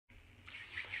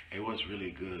It was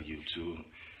really good, YouTube.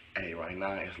 Hey, right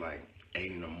now it's like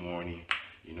 8 in the morning.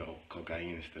 You know,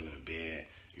 cocaine is still in the bed.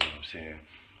 You know what I'm saying?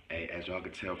 Hey, as y'all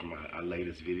could tell from our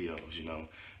latest videos, you know,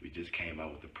 we just came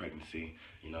out with the pregnancy.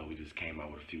 You know, we just came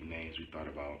out with a few names we thought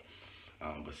about.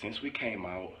 But since we came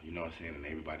out, you know what I'm saying, and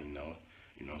everybody know,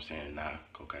 you know what I'm saying, now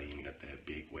cocaine got that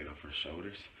big weight off her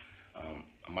shoulders. I'm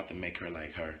about to make her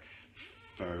like her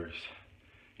first,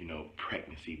 you know,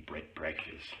 pregnancy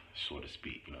breakfast, so to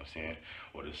speak, you know what I'm saying?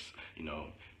 Or this, you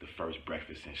know, the first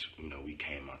breakfast since, you know, we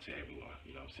came out to everyone,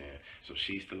 you know what I'm saying? So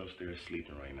she's still upstairs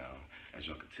sleeping right now. As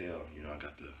y'all can tell, you know, I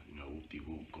got the, you know,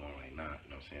 whoop-de-whoop going right now, you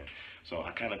know what I'm saying? So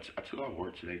I I took off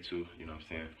work today too, you know what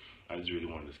I'm saying? I just really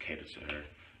wanted to cater to her,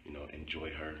 you know, enjoy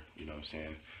her, you know what I'm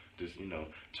saying? Just, you know,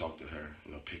 talk to her,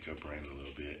 you know, pick her brain a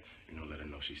little bit, you know, let her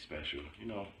know she's special, you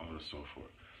know, on and so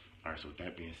forth. Alright, so with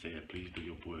that being said, please do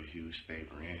your boy a huge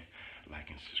favor and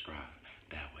like and subscribe.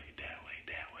 That way.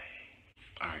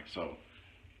 Alright, so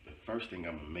the first thing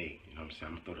I'm gonna make, you know what I'm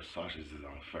saying, I'm gonna throw the sausages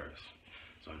on first.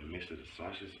 So in the midst of the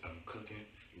sausages I'm cooking,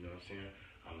 you know what I'm saying,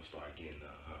 I'm gonna start getting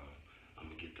I'm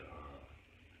gonna get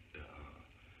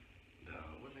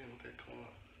what that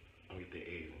called? I'm gonna get the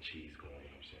eggs and cheese going, you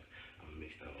know what I'm saying. I'm gonna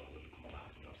mix that all a little bit more,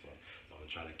 you know what I'm saying. So I'm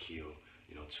gonna try to kill,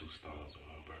 you know, 2 stones with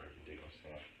 1 bird, you know what I'm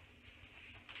saying.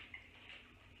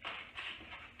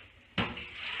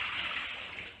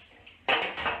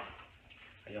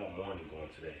 How y'all morning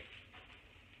going today?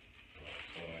 You know what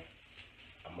I'm saying?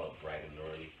 I'm up bright and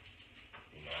early.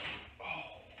 You know,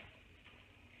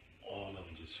 all of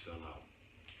them just fell out.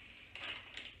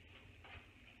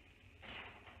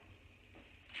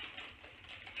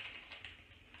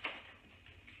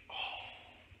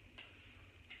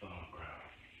 Oh, ground.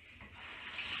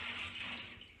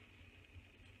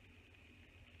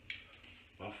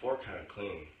 My fork kind of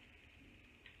clean.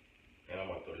 And I'm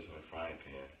gonna throw this in a frying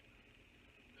pan.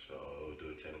 So, do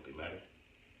it technically matter?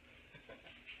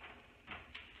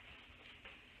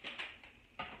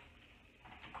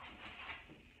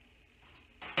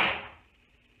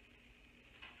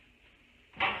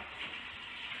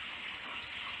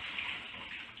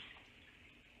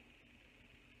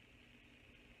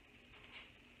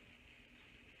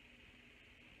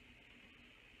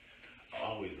 I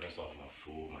always rinse off my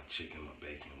food, my chicken, my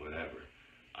bacon, whatever.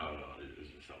 I don't know, this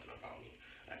is something about me.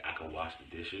 Like, I can wash the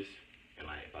dishes, and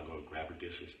like, if I go to grab the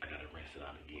dishes, I gotta rinse it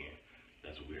out again.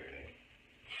 That's weird, eh?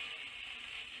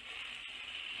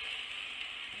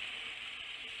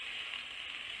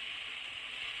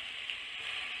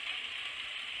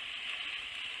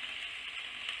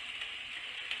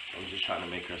 I'm just trying to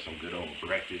make her some good old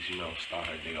breakfast, you know, start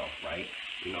her day off right.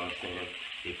 You know what I'm saying?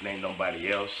 If it ain't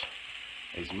nobody else,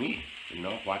 it's me, you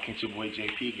know? Why can't your boy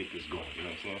JP get this going, you know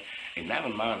what I'm saying? And never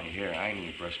mind in here, I ain't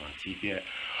even brushed my teeth yet.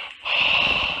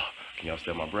 Can y'all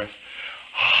still my breath?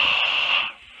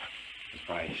 It's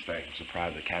probably stank. I'm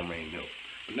surprised the camera ain't milk.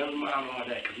 But never mind all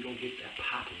that, because we don't get that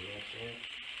popping, you know what I'm saying?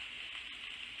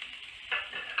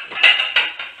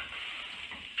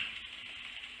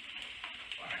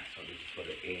 Alright, so this is for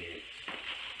the eggs.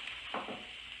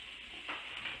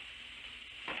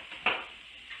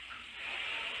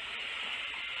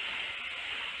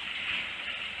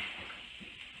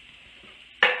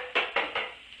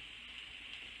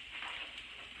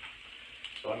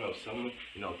 So I know some,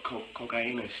 you know,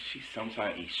 cocaine, she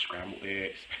sometimes eats scrambled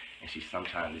eggs, and she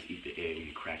sometimes just eat the egg when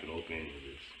you crack it open and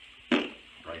just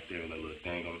right there with a little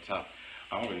thing on the top.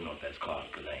 I don't really know what that's called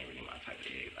because that ain't really my type of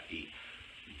eggs I eat.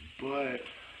 But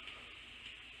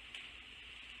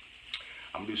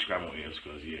I'm gonna do scrambled eggs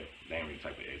because, yeah, that ain't really the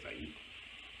type of eggs I eat.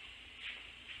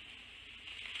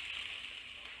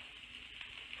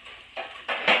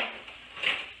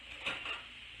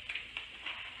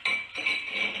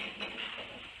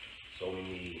 So we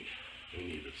need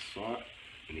the salt,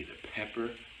 we need the pepper,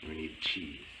 and we need the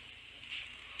cheese.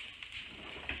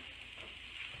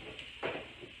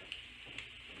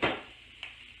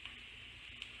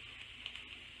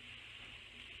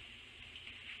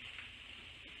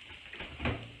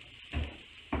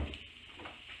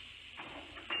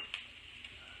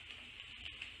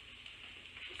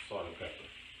 Salt and pepper.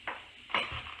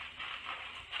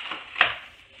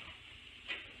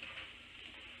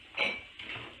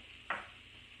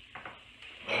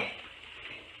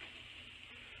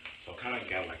 So I kind of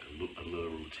got like a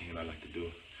little routine I like to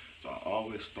do. So I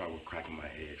always start with cracking my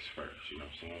eggs first, you know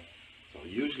what I'm saying? So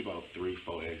usually about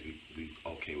 3-4 eggs be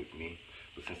okay with me.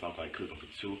 But since I'm like cooking for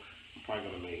 2, I'm probably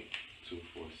gonna make 2,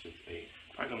 4, 6, 8.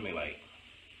 Probably gonna make like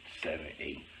 7, 8,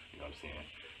 you know what I'm saying?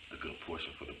 A good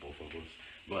portion for the both of us.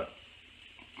 But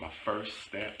my first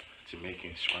step to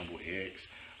making scrambled eggs,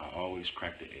 I always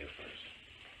crack the egg first.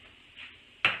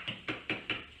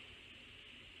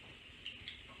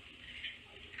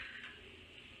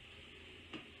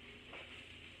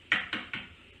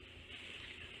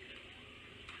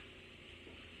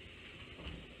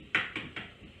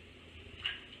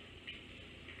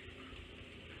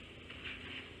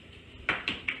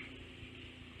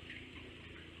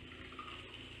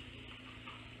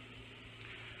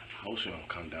 hope she don't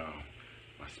come down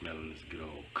by smelling this good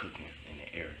old cooking in the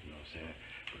air, you know what I'm saying?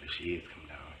 But if she is come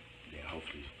down, then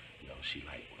hopefully, you know, she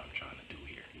like what I'm trying to do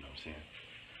here, you know what I'm saying?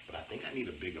 But I think I need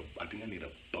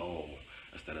a bowl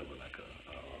instead of like a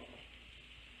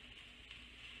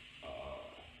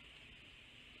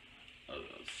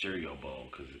cereal bowl,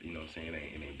 cause you know what I'm saying,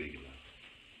 it ain't big enough.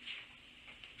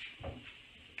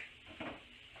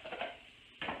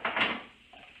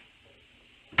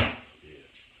 Yeah,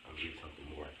 I'll get something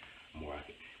more I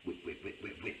can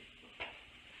wait.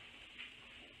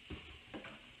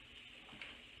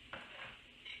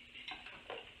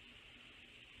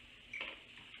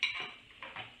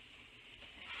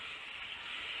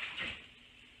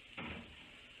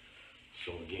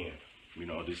 So again, you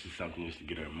know, this is something just to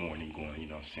get her morning going, you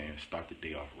know what I'm saying? Start the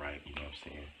day off right, you know what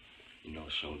I'm saying? You know,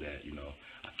 show that, you know,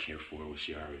 I care for her, which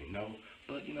she already know.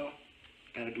 But, you know,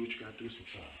 gotta do what you gotta do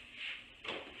sometimes.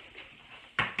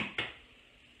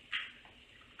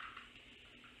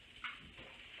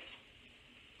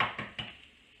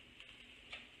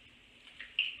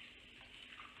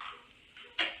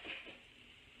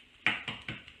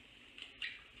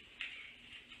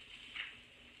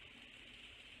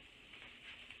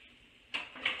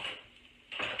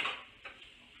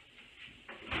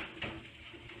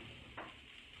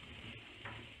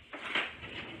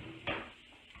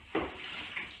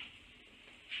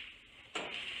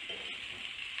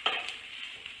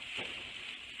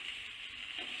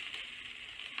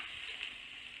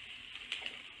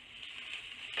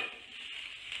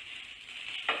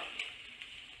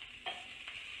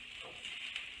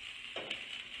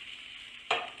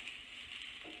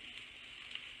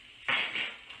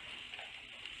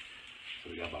 So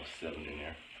we got about 7 in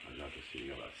there. As y'all can see, we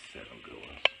got about 7 good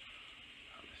ones.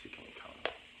 Let's see, can we count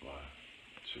them? 1,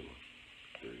 2,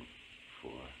 3, 4,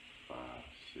 5,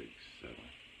 6, 7.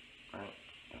 Alright?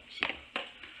 Yep, 7.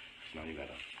 So now you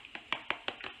gotta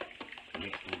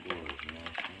mix them boards, you know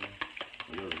what I'm saying?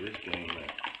 Where your wrist game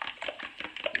at?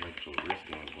 Make your wrist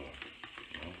game going,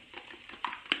 you know?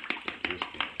 Wrist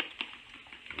game.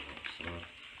 You know what I'm saying?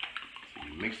 So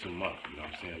you mix them up, you know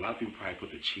what I'm saying? A lot of people probably put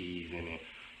the cheese in it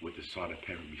with the salt and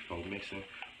pepper before mixing,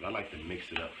 but I like to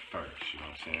mix it up first, you know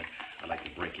what I'm saying? I like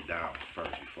to break it down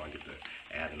first before I get to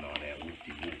adding all that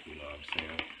whoop-de-whoop, you know what I'm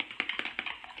saying?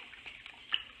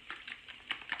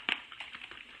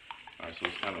 Alright, so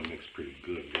it's kind of mixed pretty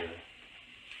good there.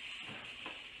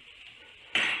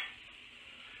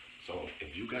 So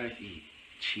if you guys eat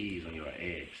cheese on your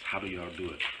eggs, how do y'all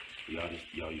do it? Do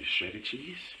y'all use shredded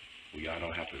cheese? Where y'all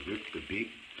don't have to rip the big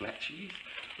flat cheese?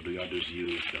 Or do y'all just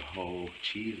use the whole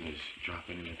cheese and just drop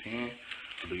it in the pan?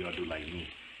 Or do y'all do like me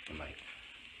and like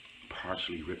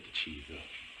partially rip the cheese up?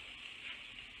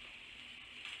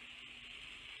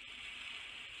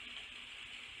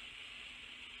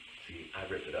 See, I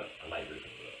rip it up. I like ripping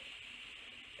it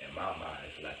up. In my mind,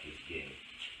 it's like it's getting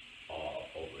all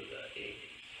over the eggs.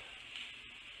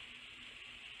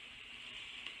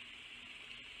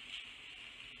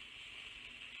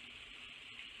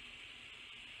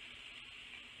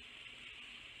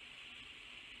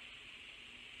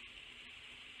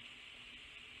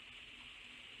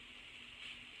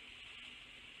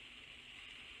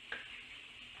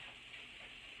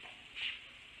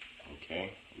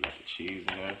 Okay, we got the cheese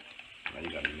in there. Now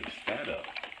you gotta mix that up.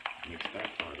 Mix that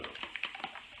part up.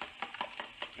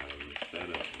 Gotta mix that up,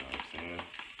 you know what I'm saying?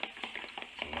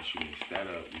 So once you mix that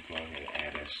up, you go ahead and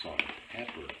add that salt and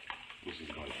pepper, which is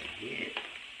gonna hit.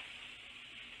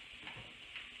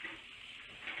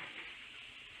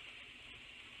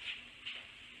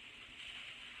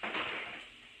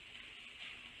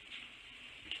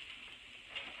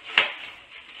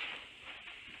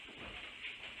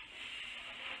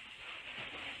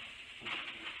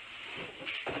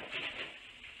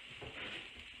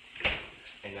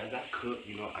 And as I cook,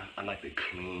 you know, I like to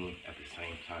clean at the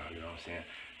same time, you know what I'm saying?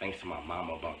 Thanks to my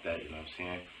mama about that, you know what I'm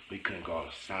saying? We couldn't go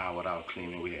outside without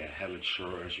cleaning. We had hella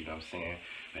chores, you know what I'm saying?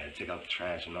 We had to take out the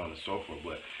trash and on and so forth.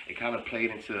 But it kind of played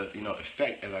into, you know,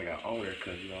 effect as I got older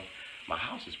because, you know, my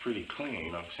house is pretty clean,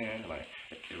 you know what I'm saying? Like,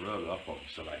 it rubbed off on me.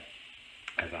 So, like,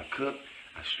 as I cook,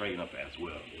 I straighten up as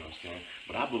well, you know what I'm saying?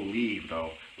 But I believe,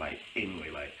 though, like, anyway,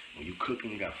 like, when you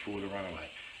cooking, you got food around,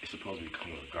 like, it's supposed to be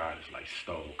clean regardless, like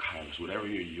stove, counters, whatever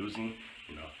you're using,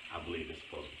 you know, I believe it's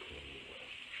supposed to be clean anyway.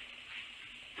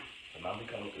 So now we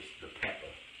come with the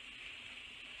pepper.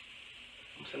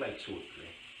 I'm saying like 2 or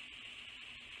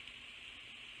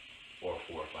 3. Or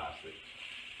 4 or 5, 6.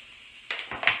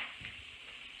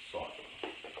 Salt.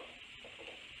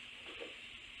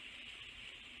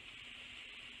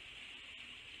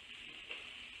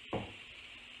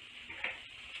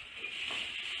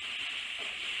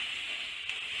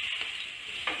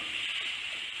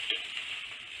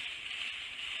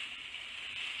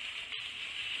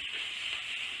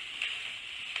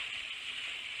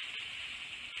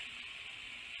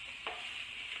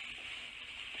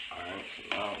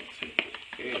 now take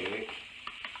the egg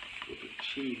with the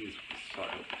cheese, salt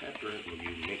and pepper, and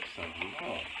you mix some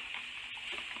more.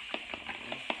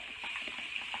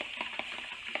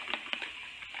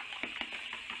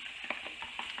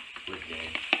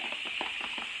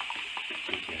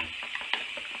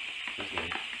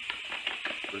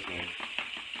 Listen.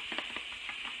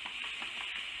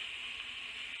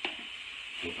 I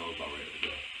think I was about ready to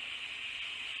go.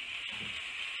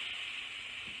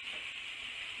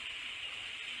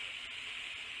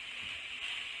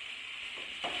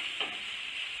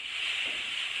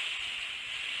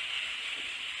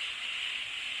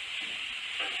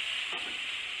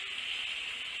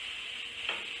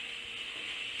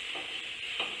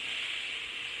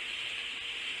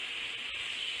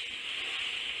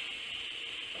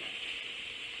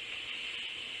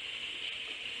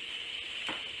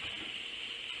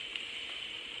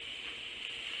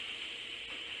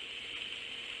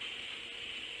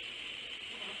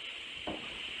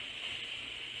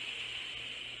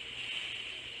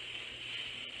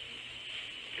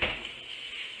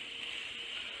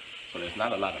 So there's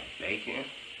not a lot of bacon.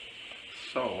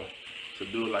 So to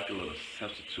do like a little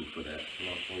substitute for that, you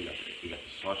know what I'm saying? We got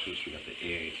the sausage, we got the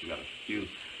eggs, we got a few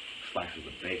slices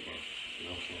of bacon. You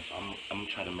know what I'm saying? So I'm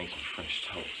gonna try to make some French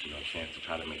toast, you know what I'm saying? To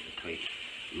try to make the plate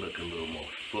look a little more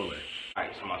fuller.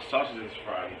 Alright, so my sausages is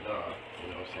already done,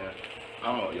 you know what I'm saying? I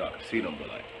don't know if y'all can see them,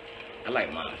 but like, I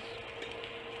like mine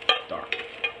dark,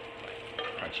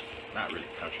 like crunchy. Not really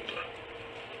crunchy, but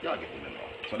y'all get them in there.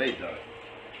 So they done.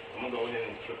 I'm gonna go ahead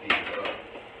and flip these up.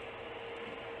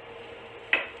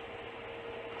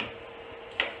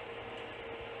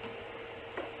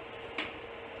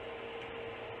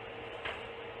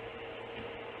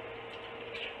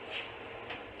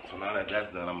 So now that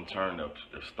that's done, I'm gonna turn the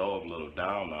stove a little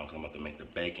down now because I'm about to make the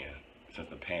bacon since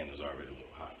the pan is already a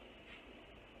little hot.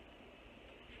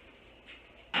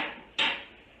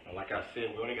 And like I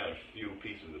said, we only got a few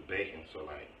pieces of bacon, so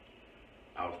like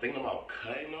I was thinking about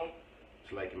cutting them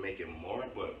to like make it more,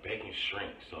 but bacon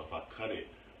shrinks. So if I cut it,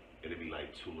 it'll be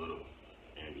like too little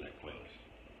and it'll be like pointless.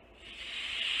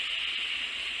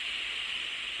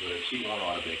 But if she wants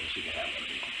all the bacon, she can have all the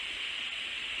bacon.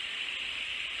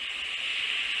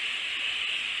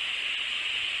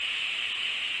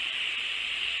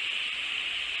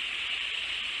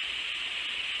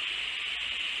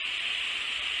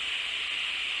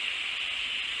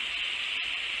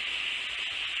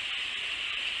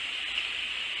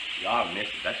 Y'all missed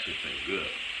it. That shit tastes good.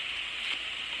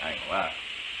 I ain't gonna lie.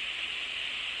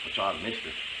 But y'all missed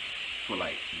it. For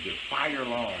like the fire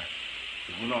alarm,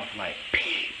 it went off like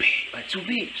beep, beep, like 2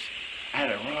 beeps. I had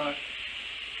to run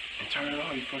and turn it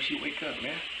on before she wake up,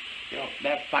 man. Yo,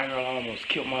 that fire alarm almost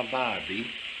killed my vibe, B.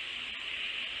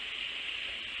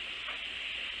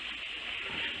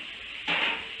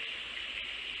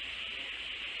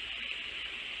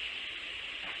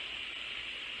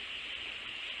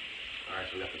 Alright,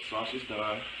 so we got the sausage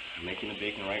done. I'm making the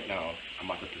bacon right now. I'm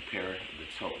about to prepare the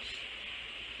toast.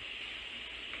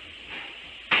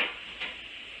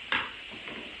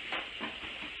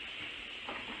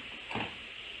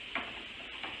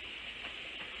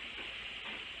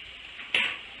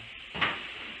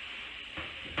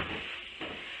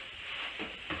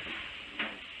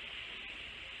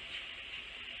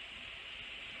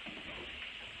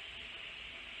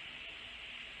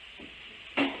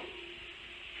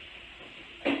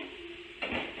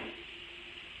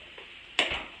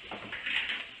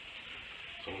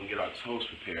 Get our toast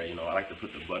prepared, you know, I like to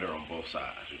put the butter on both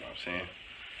sides, you know what I'm saying?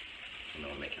 You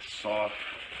know, make it soft,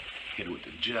 hit it with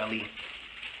the jelly.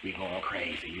 We going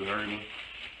crazy, you heard me?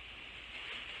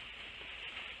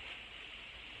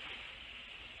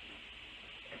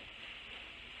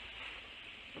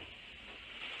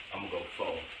 I'm gonna go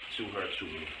for 2 her, 2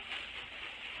 me.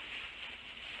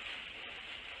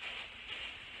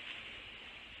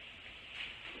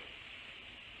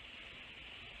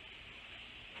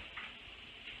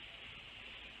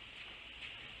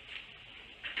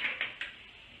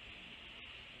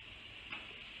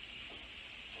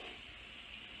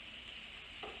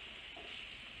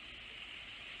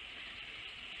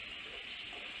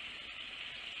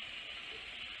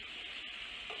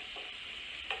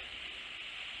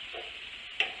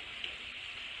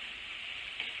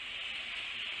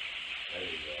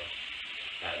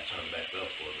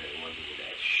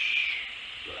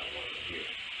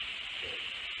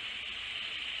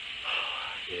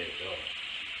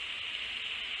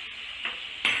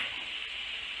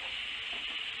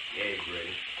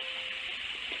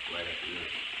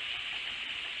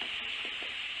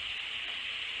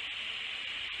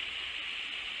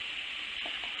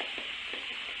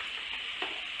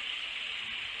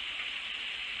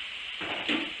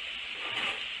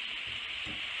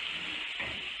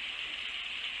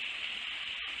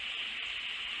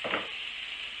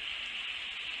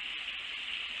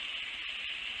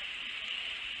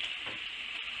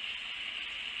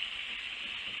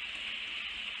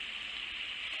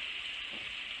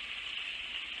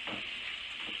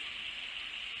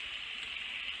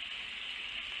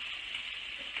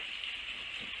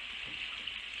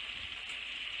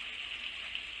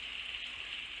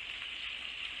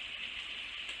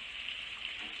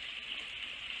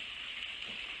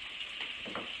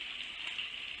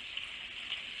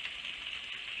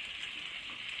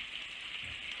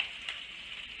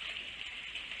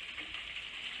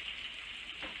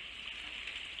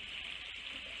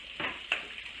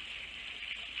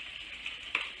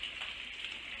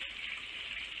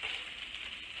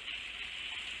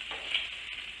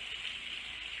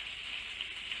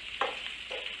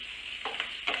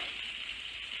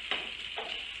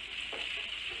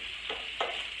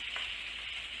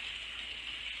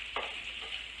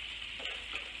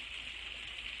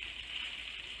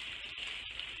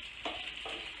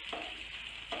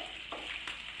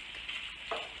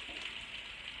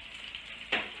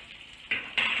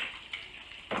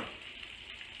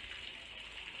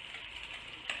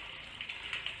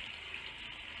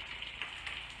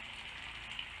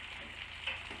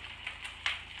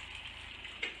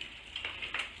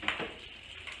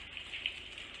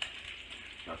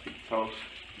 toast.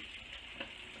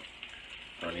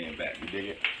 Front end back. You dig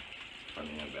it? Front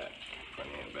end back. Front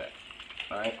end back.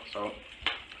 Alright, so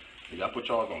do y'all put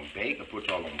y'all on bake or put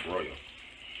y'all on broil?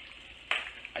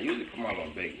 I usually put mine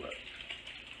on bake, but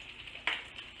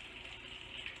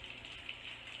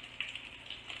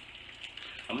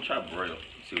I'm gonna try broil and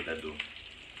see what that do.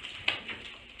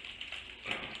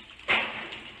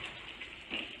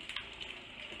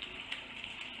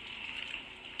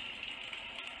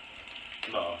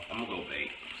 No, I'm gonna go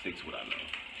bake. Stick to what I know.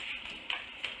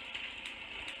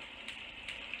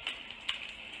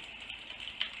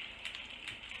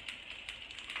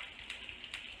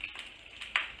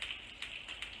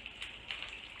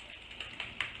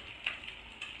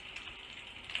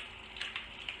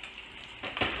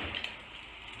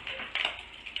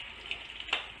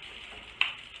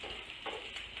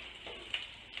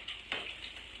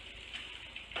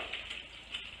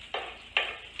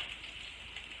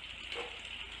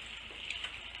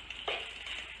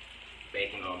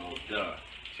 Bacon almost done.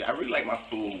 See, I really like my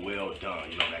food well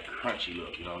done, you know, that crunchy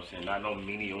look, you know what I'm saying? Not no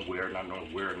medium rare, not no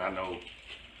rare, not no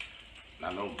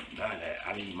none of that.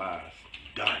 I need mine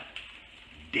done.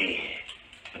 Dead.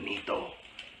 Finito.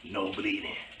 No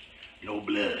bleeding. No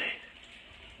blood.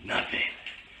 Nothing.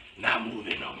 Not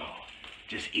moving no more.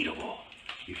 Just eatable.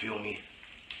 You feel me?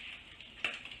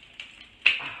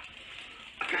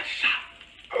 I got shot.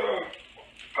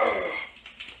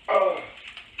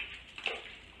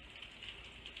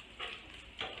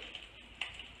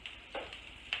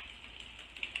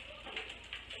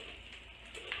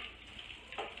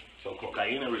 So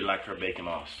Cocaina really like her bacon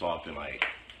all soft and like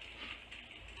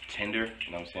tender,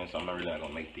 you know what I'm saying? So I'm not really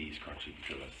gonna make these crunchy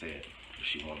because I said if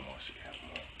she wanted more, she can have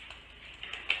more.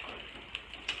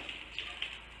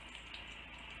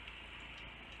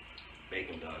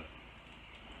 Bacon done.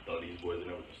 Throw these boys in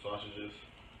there with the sausages.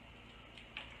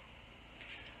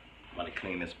 I'm about to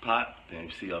clean this pot, then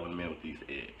you see y'all in a minute with these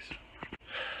eggs.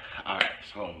 Alright,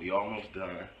 so we almost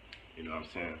done. You know what I'm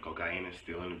saying? Cocaina's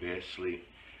still in the bed asleep.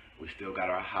 We still got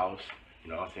our house,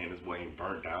 you know what I'm saying? This boy ain't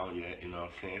burnt down yet, you know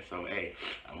what I'm saying? So, hey,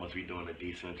 I must be doing a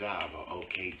decent job, or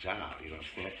okay job, you know what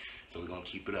I'm saying? So we're gonna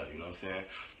keep it up, you know what I'm saying?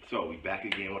 So we back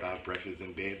again with our breakfast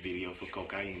in bed video for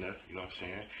Cocaina, you know what I'm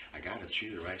saying? I gotta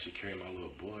treat her right, she carried my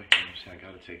little boy, you know what I'm saying? I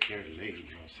gotta take care of the lady,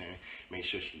 you know what I'm saying? Make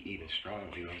sure she eating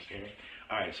strong, you know what I'm saying?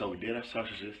 Alright, so we did our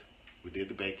sausages, we did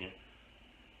the bacon,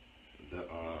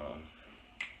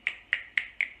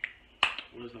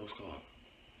 what is those called?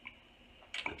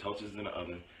 The toast is in the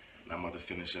oven, and I'm about to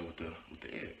finish it with the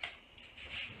eggs.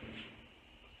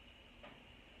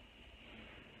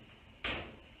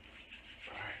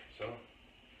 Alright, so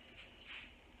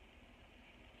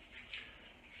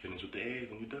finish with the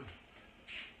eggs and we're done.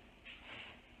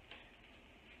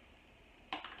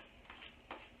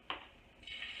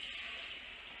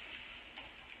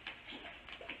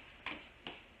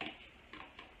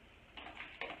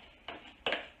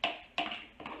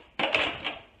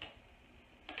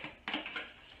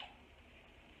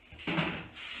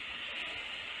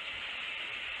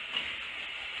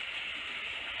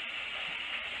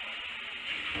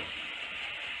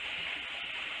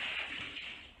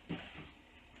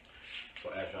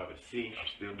 As y'all can see, I'm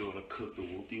still doing the cook, the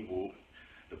whoop-de-whoop.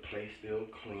 The place still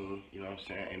clean, you know what I'm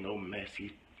saying? Ain't no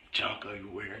messy junk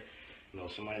everywhere. You know,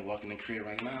 somebody walking in the crib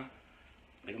right now,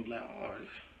 they gonna be like, oh,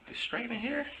 it's straight in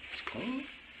here, it's clean.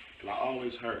 And I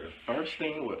always heard the first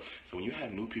thing was, so when you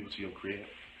have new people to your crib,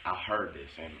 I heard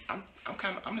this, and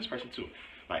I'm this person too.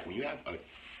 Like when you have a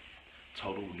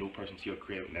total new person to your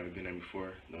crib, never been there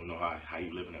before, don't know how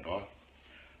you living at all,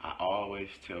 I always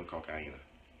tell Cocaina,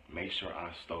 make sure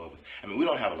our stove is, I mean, we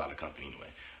don't have a lot of company anyway.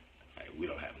 Like, we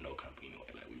don't have no company anyway.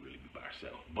 Like, we really be by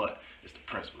ourselves. But it's the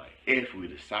principle. Like, if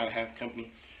we decide to have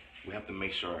company, we have to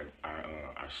make sure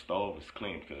our stove is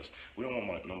clean because we don't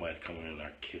want nobody coming in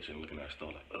our kitchen looking at our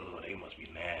stove like, oh, they must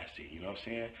be nasty. You know what I'm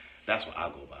saying? That's what I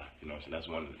go by. You know what I'm saying? That's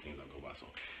one of the things I go by. So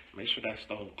make sure that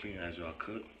stove is clean as y'all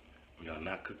cook, when y'all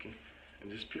not cooking,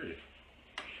 and just period.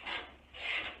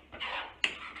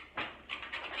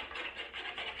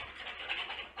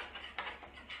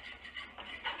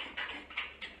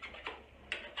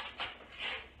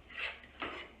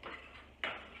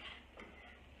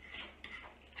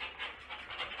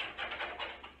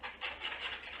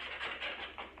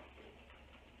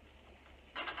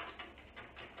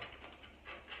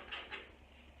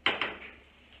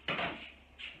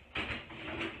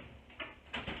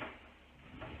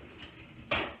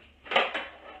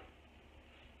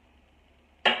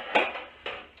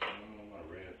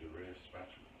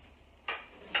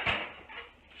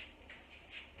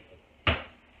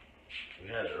 We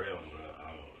had it real, but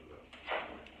I don't know.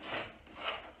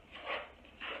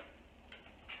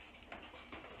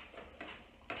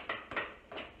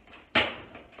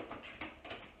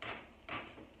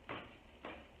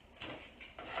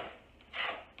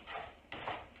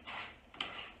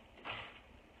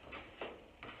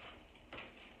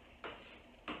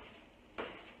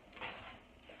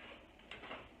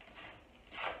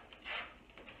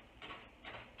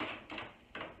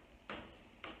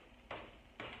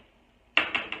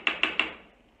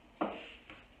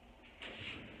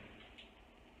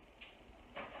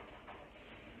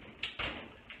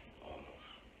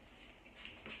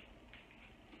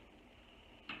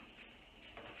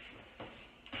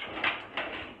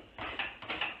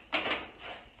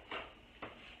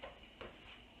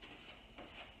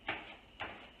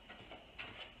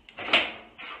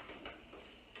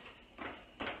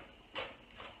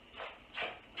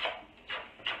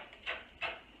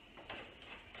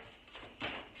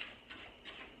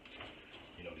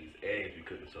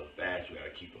 cooking so fast, you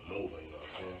gotta keep it moving, you know what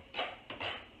I'm saying?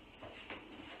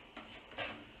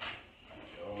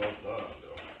 Almost done,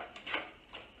 though.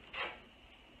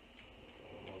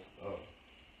 Almost done.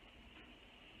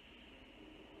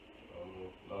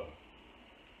 Almost done.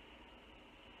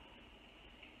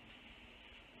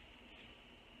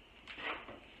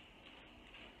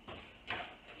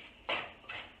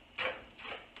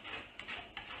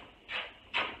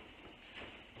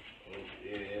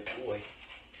 Yeah, boy.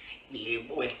 Yeah,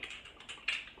 boy.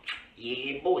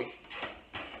 Yeah, boy.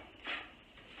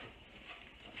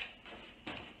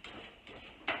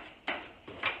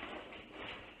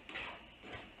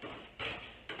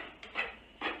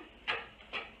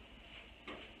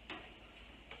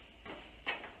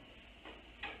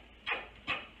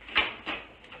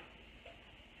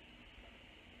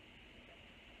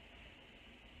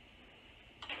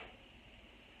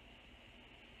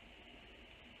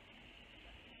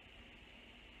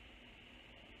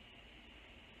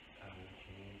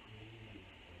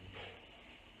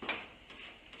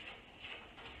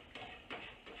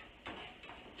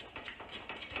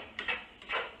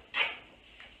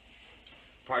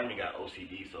 Part of me got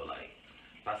OCD, so like,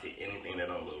 if I see anything that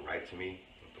don't look right to me,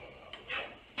 I'm throwing it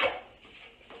out.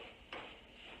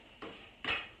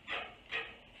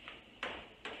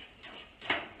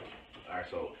 Alright,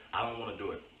 so I don't want to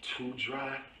do it too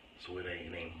dry, so it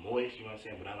ain't moist, you know what I'm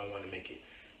saying? But I don't want to make it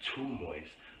too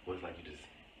moist, where it's like you just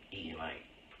eating like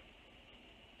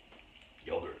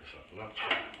yogurt or something, you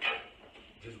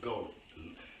know?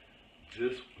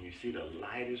 Just when you see the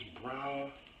lightest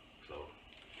brown, so.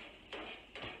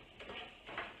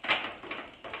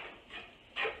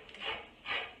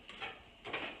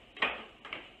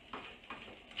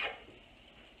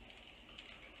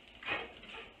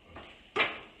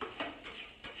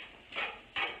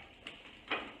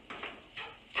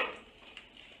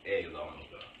 Egg is almost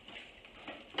done.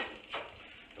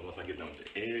 And once I get done with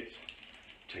the eggs,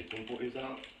 take them boys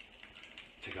out.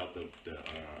 Take out the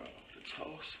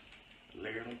toast.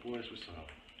 Layer them boys with some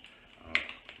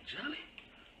jelly.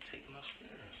 Take them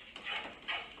upstairs.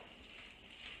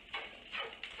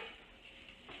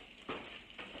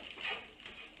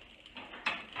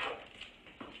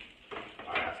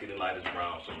 Alright, I see the light is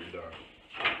brown, so we're done.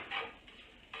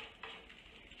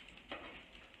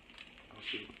 I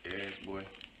see them eggs, boy.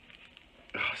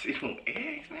 I see them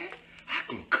eggs, man. I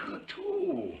can cook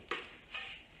too.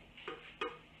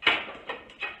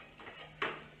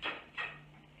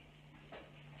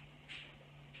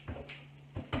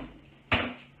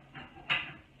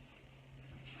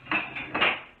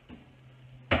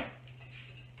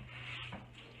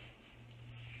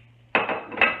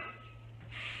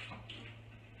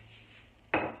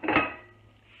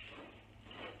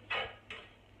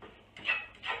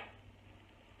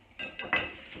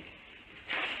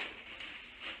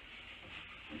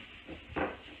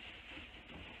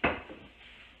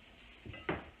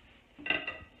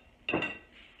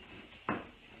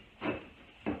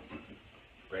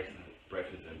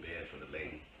 Breakfast in bed for the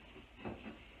lady.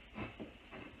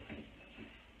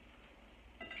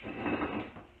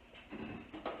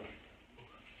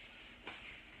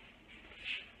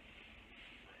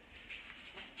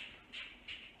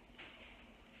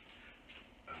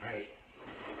 Alright.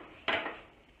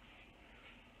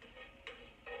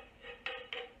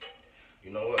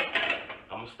 You know what?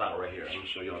 I'm gonna stop right here. I'm gonna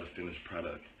show y'all the finished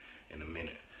product in a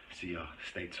minute. See y'all.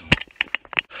 Stay tuned.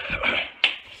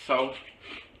 So,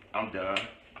 I'm done.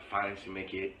 I finally to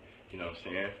make it, you know what I'm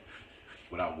saying,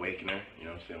 without waking her, you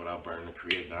know what I'm saying, without burning the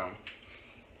crib down.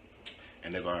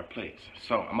 And there go our plates.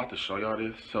 So, I'm about to show y'all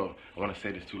this. So, I want to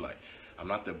say this too, like, I'm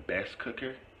not the best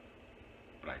cooker,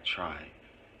 but I try.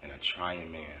 And a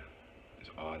trying man is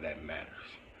all that matters.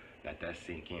 Let that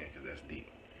sink in, because that's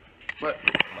deep. But, I'm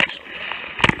about to show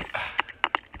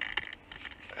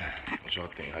y'all. What y'all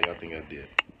think? How y'all think I did?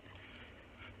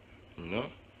 You know?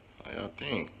 How y'all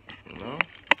think? You know?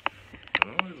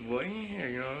 This boy in here,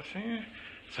 you know what I'm saying?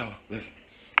 So, listen,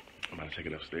 I'm about to take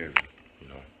it upstairs, you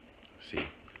know, see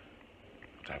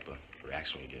what type of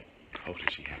reaction we get. Hopefully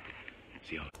she happy.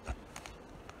 See y'all.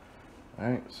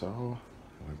 Alright, so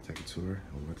I'm about to take a tour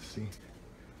and we're about to see.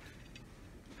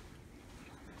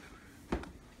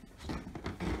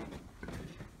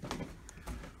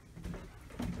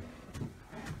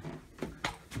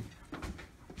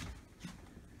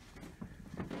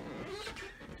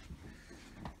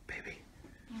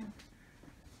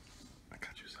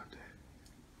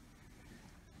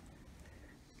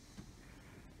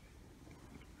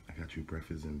 You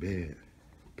breakfast in bed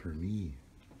per me.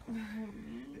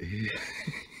 Yeah.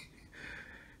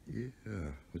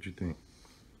 Yeah. What you think?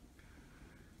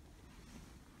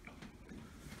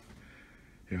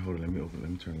 Here, hold it. Let me open. Let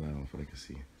me turn the light on so they can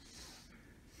see.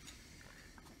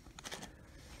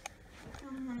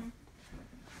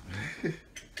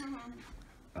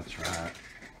 I tried.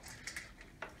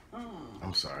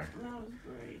 I'm sorry. That was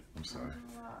great. I'm sorry. That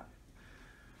was a lot.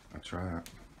 I tried.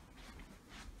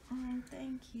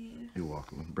 Thank you. You're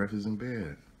welcome. Breakfast in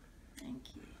bed.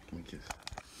 Thank you. Give me a kiss.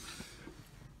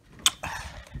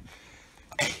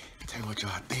 Hey, tell me what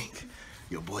y'all think.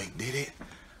 Your boy did it.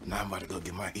 Now I'm about to go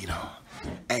get my eat on.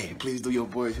 Hey, please do your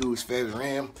boy who's favorite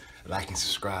Ram. Like and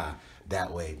subscribe.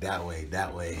 That way, that way,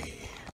 that way.